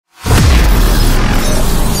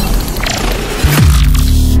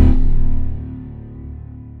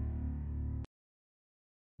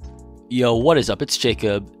Yo, what is up? It's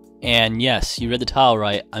Jacob, and yes, you read the title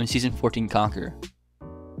right, I'm Season 14 Conqueror.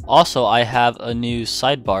 Also, I have a new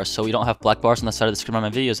sidebar, so we don't have black bars on the side of the screen on my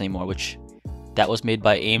videos anymore, which that was made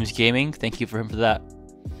by Ames Gaming. Thank you for him for that.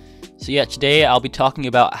 So yeah, today I'll be talking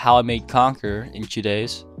about how I made Conqueror in 2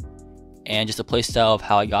 days, and just a playstyle of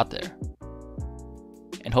how I got there.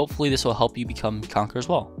 And hopefully this will help you become Conqueror as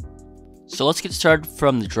well. So let's get started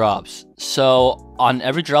from the drops. So on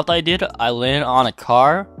every drop that I did, I landed on a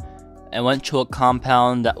car and went to a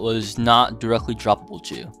compound that was not directly droppable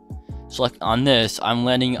to. So like on this, I'm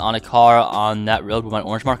landing on a car on that road where my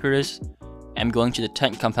orange marker is. I'm going to the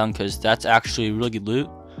tent compound because that's actually really good loot.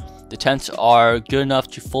 The tents are good enough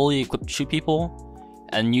to fully equip to shoot people,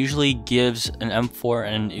 and usually gives an M4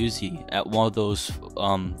 and an Uzi at one of those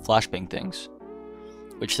flashbang things,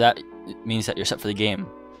 which that means that you're set for the game.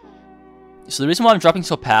 So the reason why I'm dropping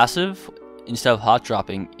so passive instead of hot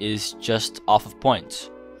dropping is just off of points.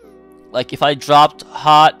 Like if I dropped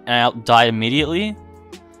hot and I died immediately,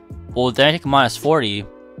 well then I take a -40,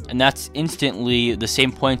 and that's instantly the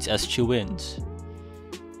same points as 2 wins.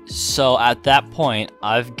 So at that point,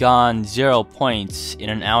 I've gone 0 points in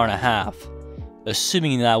an hour and a half,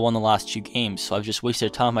 assuming that I won the last 2 games, so I've just wasted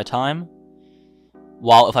a ton of my time.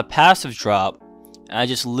 While if I passive drop, and I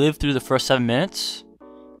just live through the first 7 minutes,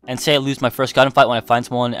 and say I lose my first gunfight when I find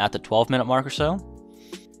someone at the 12-minute mark or so,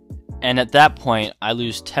 and at that point, I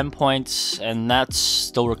lose 10 points, and that's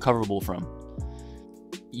still recoverable from.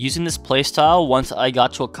 Using this playstyle, once I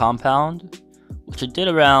got to a compound, which I did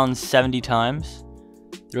around 70 times,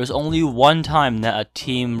 there was only one time that a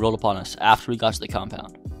team rolled upon us after we got to the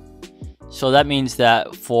compound. So that means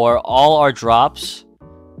that for all our drops,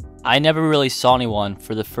 I never really saw anyone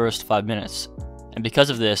for the first 5 minutes, and because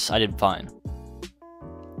of this, I did fine.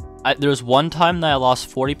 There was one time that I lost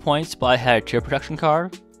 40 points, but I had a tier protection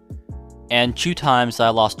card, and 2 times that I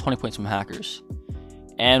lost 20 points from hackers.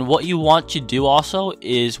 And what you want to do also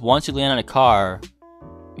is once you land on a car,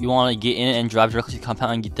 you want to get in and drive directly to the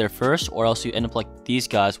compound and get there first, or else you end up like these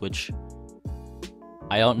guys, which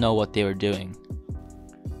I don't know what they were doing.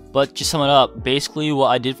 But to sum it up, basically what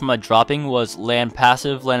I did for my dropping was land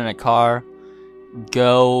passive, land in a car,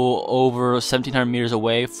 go over 1700 meters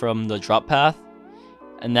away from the drop path,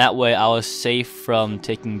 and that way I was safe from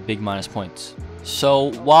taking big minus points.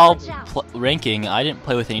 So while ranking, I didn't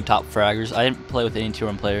play with any top fraggers, I didn't play with any tier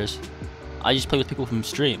 1 players, I just played with people from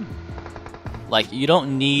stream. Like, you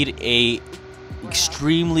don't need a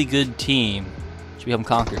extremely good team to become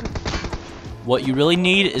Conqueror. What you really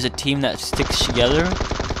need is a team that sticks together,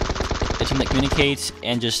 a team that communicates,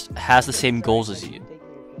 and just has the same goals as you,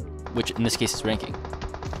 which in this case is ranking.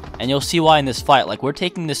 And you'll see why in this fight. Like, we're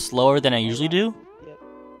taking this slower than I usually do,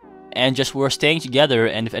 and just we're staying together,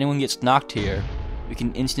 and if anyone gets knocked here, we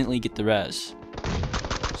can instantly get the res.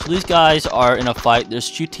 So these guys are in a fight. There's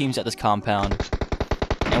 2 teams at this compound,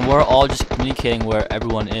 and we're all just communicating where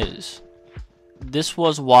everyone is. This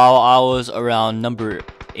was while I was around number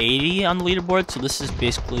 80 on the leaderboard, so this is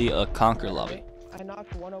basically a Conqueror lobby.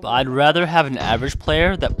 But I'd rather have an average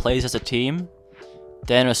player that plays as a team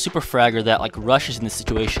than a super fragger that like rushes in this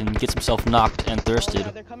situation, gets himself knocked and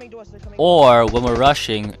thirsted, or when we're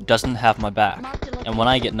rushing, doesn't have my back, and when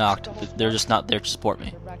I get knocked, they're just not there to support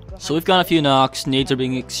me. So we've got a few knocks, nades are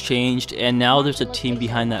being exchanged, and now there's a team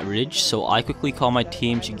behind that ridge, so I quickly call my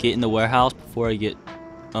team to get in the warehouse before I get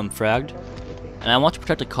fragged. And I want to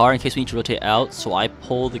protect the car in case we need to rotate out, so I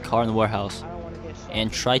pull the car in the warehouse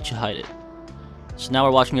and try to hide it. So now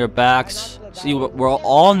we're watching our backs. See, we're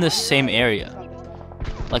all in this same area.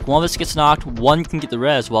 Like, one of us gets knocked, one can get the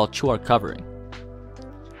res while 2 are covering.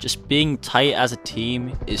 Just being tight as a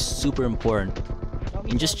team is super important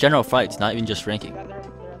in just general fights, not even just ranking.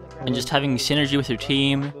 And just having synergy with your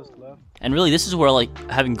team. And really, this is where like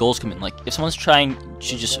having goals come in. Like, if someone's trying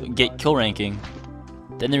to just get kill ranking,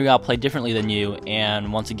 then they're gonna play differently than you,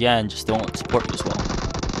 and once again, just they won't support you as well.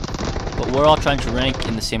 But we're all trying to rank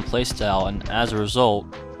in the same playstyle, and as a result,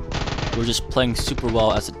 we're just playing super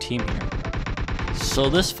well as a team here. So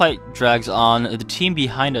this fight drags on. The team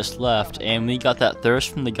behind us left, and we got that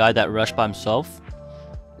thirst from the guy that rushed by himself.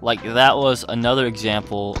 Like, that was another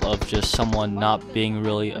example of just someone not being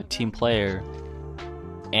really a team player.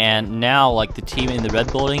 And now, like, the team in the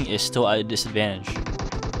red building is still at a disadvantage.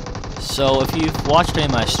 So if you've watched any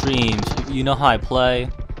of my streams, you know how I play.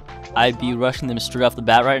 I'd be rushing them straight off the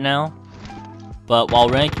bat right now. But while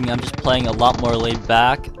ranking, I'm just playing a lot more laid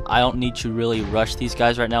back. I don't need to really rush these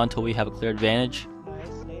guys right now until we have a clear advantage.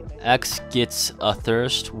 X gets a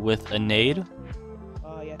thirst with a nade,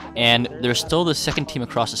 and there's still the second team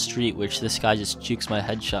across the street, which this guy just jukes my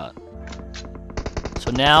headshot. So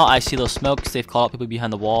now I see those smokes, they've called out people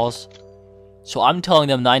behind the walls. So I'm telling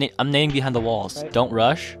them that I'm nading behind the walls. Right. Don't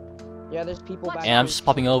rush. Yeah, there's people back And I'm here. just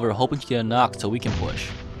popping over, hoping to get a knock so we can push.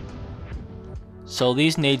 So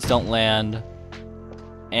these nades don't land.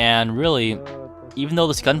 And really, even though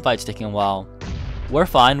this gunfight's taking a while, we're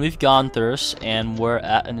fine. We've gone thirst, and we're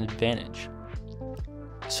at an advantage.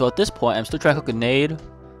 So at this point, I'm still trying to cook a nade.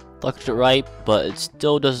 Fluxed it right, but it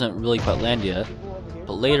still doesn't really quite land yet.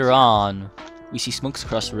 But later on, we see smokes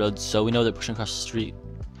across the road, so we know they're pushing across the street.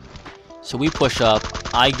 So we push up,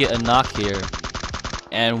 I get a knock here,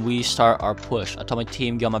 and we start our push. I tell my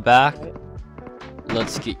team, get on my back,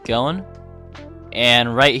 let's get going.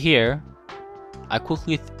 And right here, I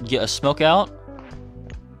quickly get a smoke out,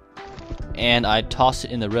 and I toss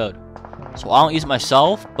it in the road. So I don't use it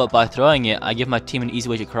myself, but by throwing it, I give my team an easy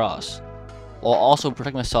way to cross. I'll also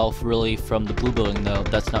protect myself really from the blue building though,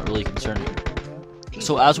 that's not really concerning.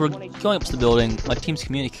 So as we're going up to the building, my team's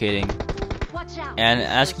communicating, and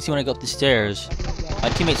as you can see when I go up the stairs, my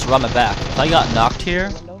teammates are on my back. If I got knocked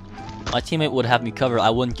here, my teammate would have me covered,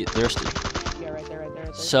 I wouldn't get thirsted.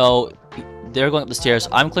 So they're going up the stairs,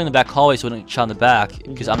 I'm clearing the back hallway so I don't get shot in the back,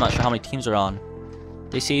 because I'm not sure how many teams are on.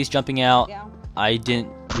 They say he's jumping out, I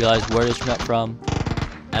didn't realize where he's coming up from.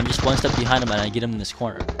 I'm just one step behind him and I get him in this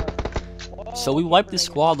corner. So we wiped this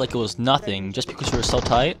squad like it was nothing, just because we were so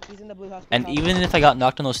tight. And even if I got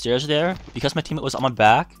knocked on those stairs there, because my teammate was on my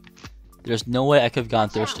back, there's no way I could have gone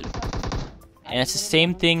thirsted. And it's the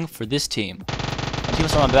same thing for this team. My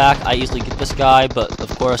teammate's on my back, I easily get this guy, but of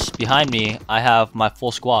course behind me, I have my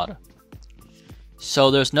full squad.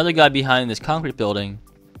 So there's another guy behind this concrete building,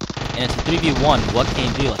 and it's a 3v1, what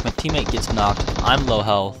can you do? Like my teammate gets knocked, I'm low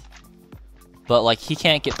health. But like he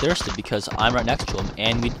can't get thirsted because I'm right next to him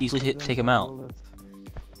and we'd easily take him out.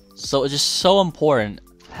 So it's just so important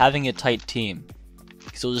having a tight team,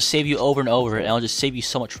 because it'll just save you over and over and it'll just save you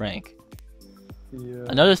so much rank.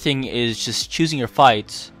 Another thing is just choosing your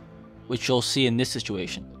fights, which you'll see in this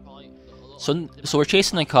situation. So we're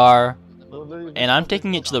chasing the car and I'm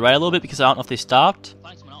taking it to the right a little bit because I don't know if they stopped,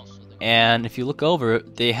 and if you look over,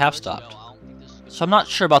 they have stopped. So I'm not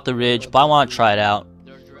sure about the ridge, but I want to try it out.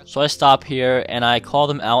 So I stop here and I call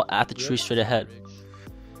them out at the tree straight ahead.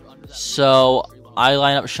 So I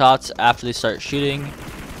line up shots after they start shooting,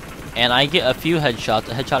 and I get a few headshots,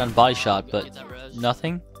 a headshot and a body shot, but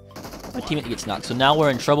nothing. My teammate gets knocked. So now we're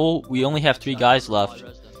in trouble. We only have 3 guys left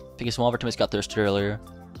because one of our teammates got thirsted earlier.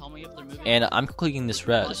 And I'm completing this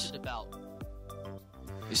res.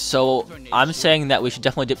 So I'm saying that we should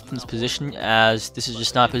definitely dip from this position, as this is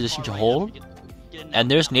just not a position to hold.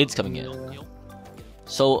 And there's nades coming in.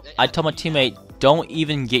 So I tell my teammate, don't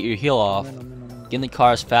even get your heal off, get in the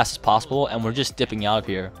car as fast as possible, and we're just dipping out of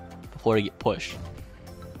here before we get pushed.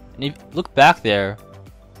 And if you look back there,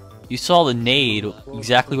 you saw the nade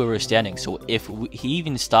exactly where we were standing, so if he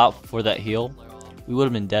even stopped for that heal, we would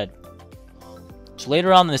have been dead. So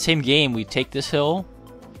later on in the same game, we take this hill,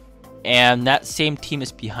 and that same team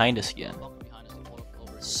is behind us again.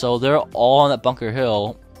 So they're all on that bunker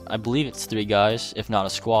hill. I believe it's 3 guys, if not a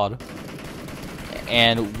squad.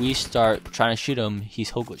 And we start trying to shoot him, he's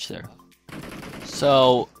hull glitched there.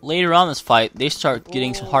 So later on in this fight, they start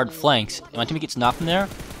getting some hard flanks, and my teammate gets knocked from there.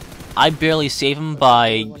 I barely save him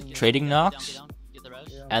by trading knocks,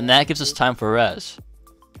 and that gives us time for res.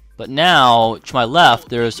 But now, to my left,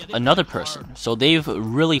 there's another person, so they've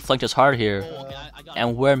really flanked us hard here,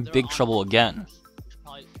 and we're in big trouble again.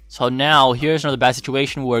 So now, here's another bad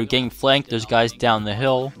situation where we're getting flanked, there's guys down the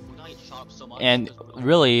hill, and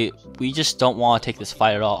really, we just don't want to take this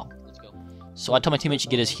fight at all. So I tell my teammate to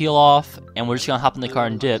get his heal off, and we're just gonna hop in the car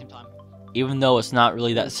and dip, even though it's not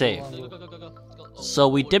really that safe. So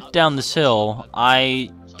we dip down this hill.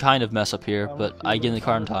 I kind of mess up here, but I get in the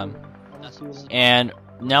car in time. And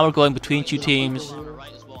now we're going between 2 teams,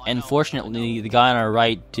 and fortunately the guy on our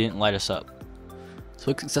right didn't light us up.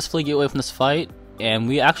 So we successfully get away from this fight, and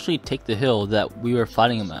we actually take the hill that we were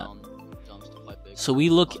fighting him at. So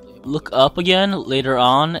we look up again later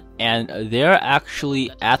on, and they're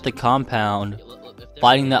actually at the compound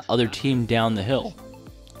fighting that other team down the hill.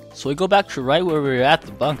 So we go back to right where we were at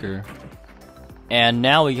the bunker, and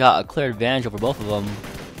now we got a clear advantage over both of them,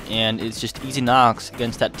 and it's just easy knocks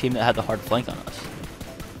against that team that had the hard flank on us.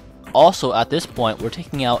 Also at this point, we're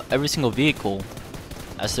taking out every single vehicle,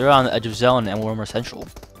 as they're on the edge of zone and we're more central.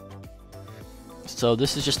 So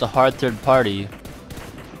this is just a hard third party,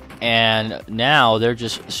 and now they're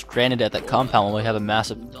just stranded at that compound when we have a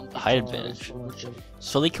massive height advantage.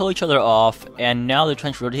 So they kill each other off, and now they're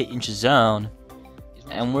trying to rotate into zone,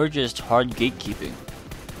 and we're just hard gatekeeping.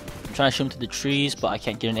 I'm trying to shoot them to the trees, but I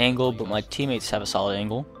can't get an angle, but my teammates have a solid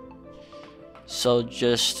angle. So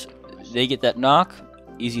just, they get that knock,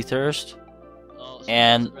 easy thirst,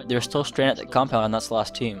 and they're still stranded at the compound, and that's the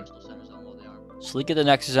last team. So we get the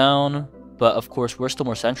next zone, but of course we're still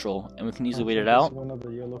more central, and we can easily wait it out. One of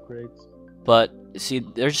the yellow crates. But see,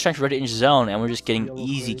 they're just trying to ready inch zone, and we're just getting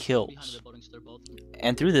easy kills.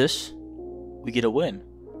 And through this, we get a win.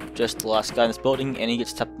 Just the last guy in this building, and he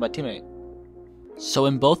gets tapped by my teammate. So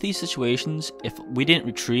in both these situations, if we didn't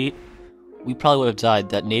retreat, we probably would have died.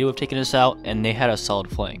 That NATO would have taken us out, and they had a solid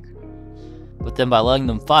flank. But then by letting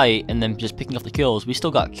them fight, and then just picking up the kills, we still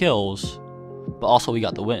got kills, but also we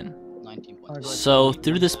got the win. So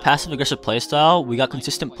through this passive aggressive playstyle, we got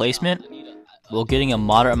consistent placement while getting a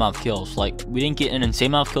moderate amount of kills. Like, we didn't get an insane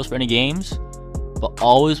amount of kills for any games, but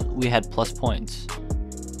always we had plus points.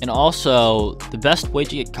 And also, the best way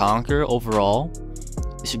to get Conqueror overall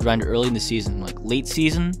is to grind early in the season. Like late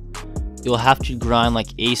season, you'll have to grind like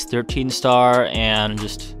Ace 13 star and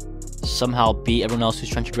just somehow beat everyone else who's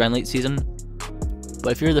trying to grind late season.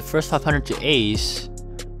 But if you're the first 500 to Ace,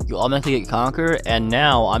 you'll automatically get Conqueror, and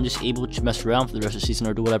now I'm just able to mess around for the rest of the season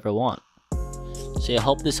or do whatever I want. So yeah, I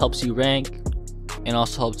hope this helps you rank, and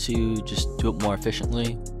also helps you just do it more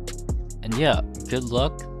efficiently. And yeah, good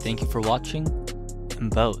luck, thank you for watching,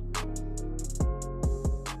 and vote.